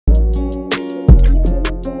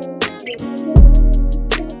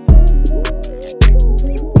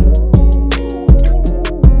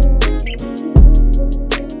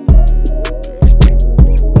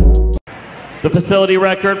Facility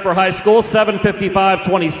record for high school,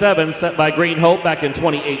 7:55.27, set by Green Hope back in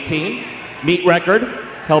 2018. Meet record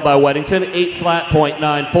held by Weddington, 8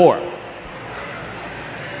 flat.94.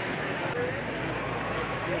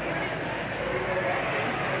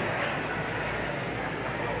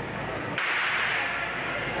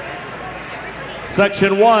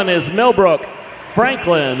 Section 1 is Millbrook,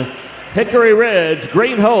 Franklin, Hickory Ridge,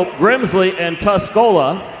 Green Hope, Grimsley, and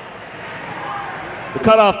Tuscola. The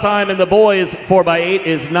cutoff time in the boys 4x8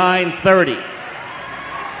 is 9:30.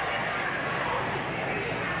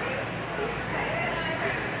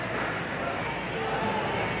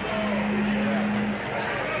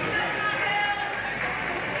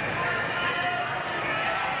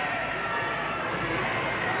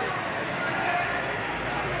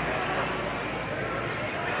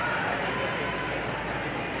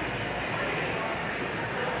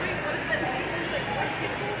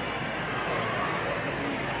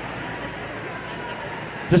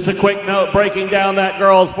 Just a quick note, breaking down that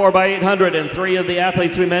girls 4x800, and 3 of the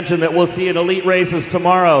athletes we mentioned that we'll see in elite races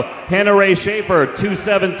tomorrow. Hannah Ray Schaefer,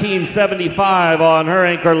 2:17.75 on her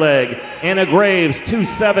anchor leg. Anna Graves,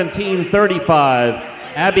 2:17.35.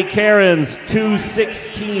 Abby Cairns,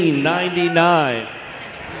 2:16.99.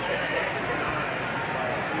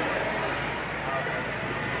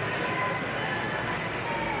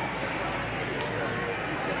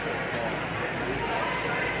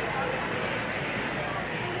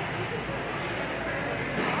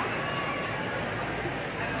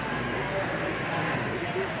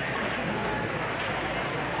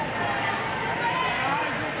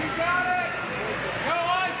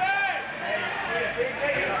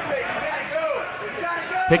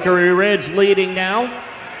 Hickory Ridge leading now,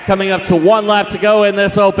 coming up to 1 lap to go in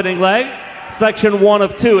this opening leg. Section 1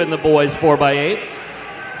 of 2 in the boys 4x8.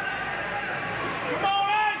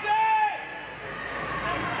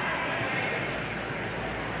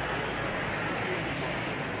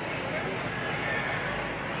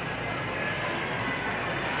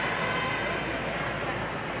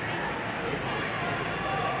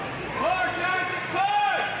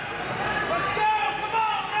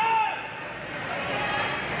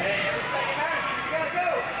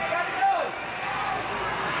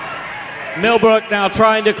 Millbrook now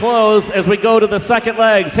trying to close as we go to the second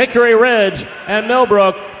legs. Hickory Ridge and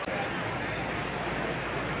Millbrook.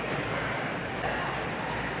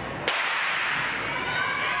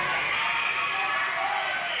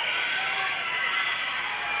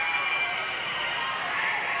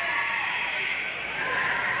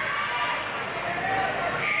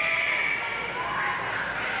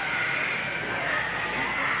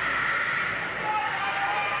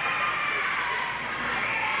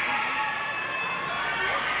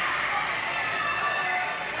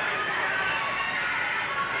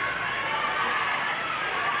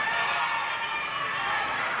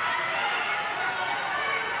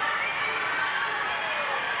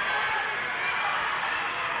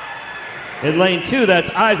 In lane 2, that's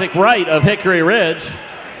Isaac Wright of Hickory Ridge.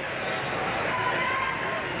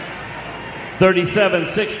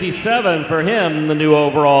 37.67 for him, the new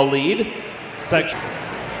overall lead. Section.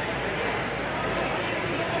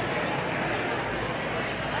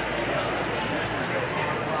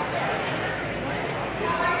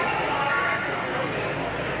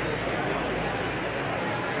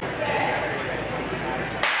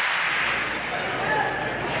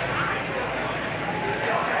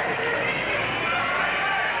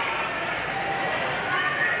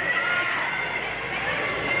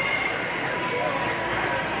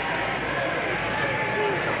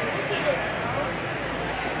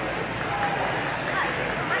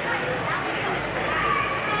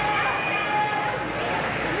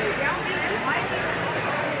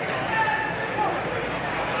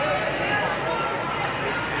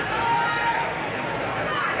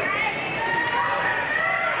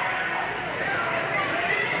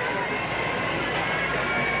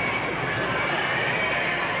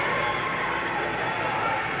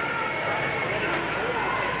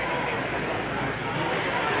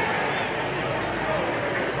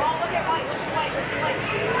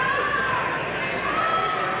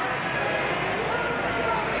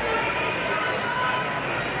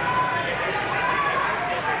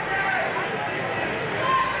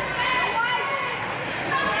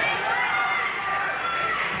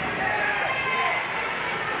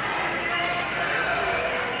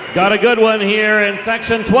 Got a good one here in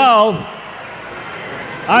section 12.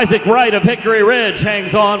 Isaac Wright of Hickory Ridge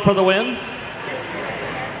hangs on for the win.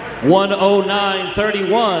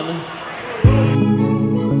 1:09.31.